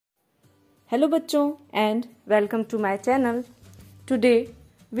Hello बच्चों and welcome to my channel. Today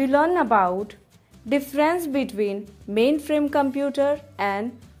we learn about difference between mainframe computer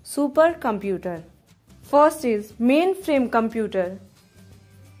and supercomputer. First is mainframe computer.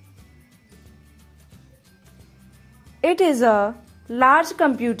 It is a large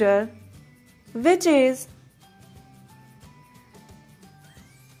computer which is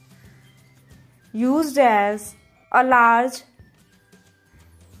used as a large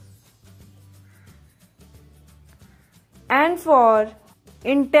and for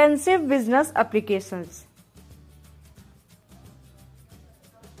intensive business applications.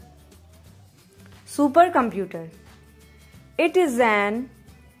 Supercomputer. It is an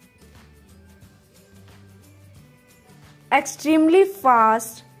extremely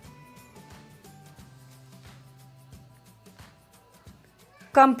fast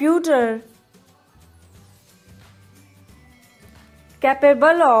computer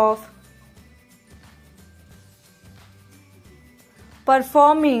capable of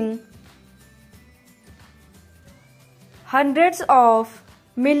performing hundreds of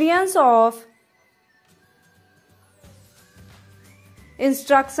millions of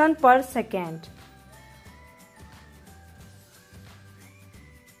instructions per second.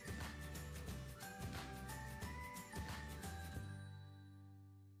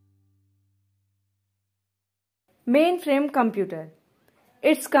 Mainframe computer.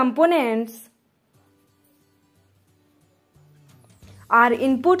 Its components are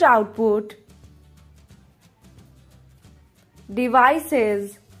input-output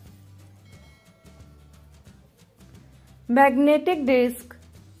devices, magnetic disk,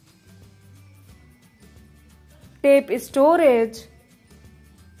 tape storage,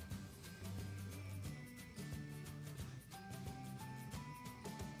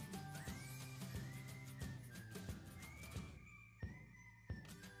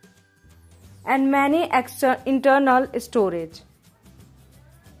 and many internal storage.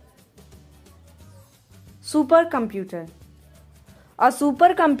 Supercomputer. A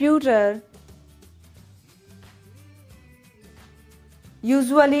supercomputer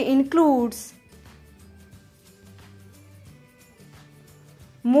usually includes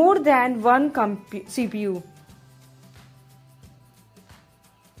more than one CPU.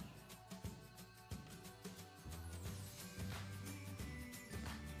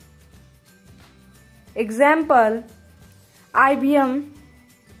 Example: IBM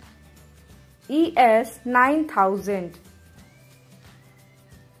ES9000.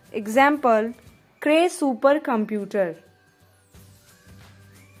 Example: Cray supercomputer.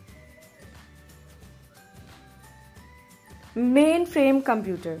 Mainframe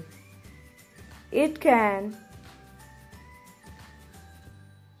computer. It can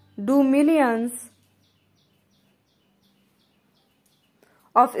do millions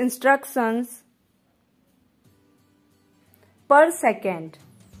of instructions per second.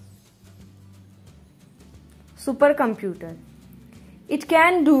 Supercomputer. It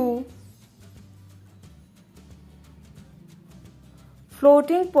can do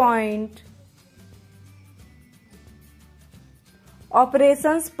floating point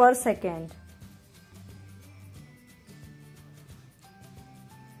operations per second.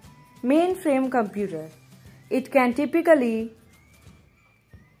 Mainframe computer. It can typically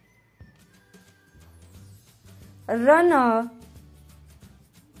run a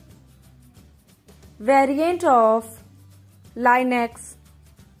variant of Linux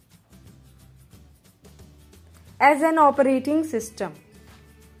as an operating system.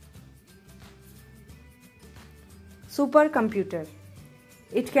 Supercomputer.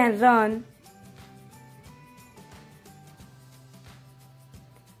 It can run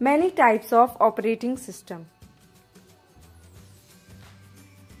many types of operating system.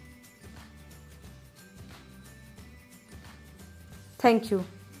 Thank you.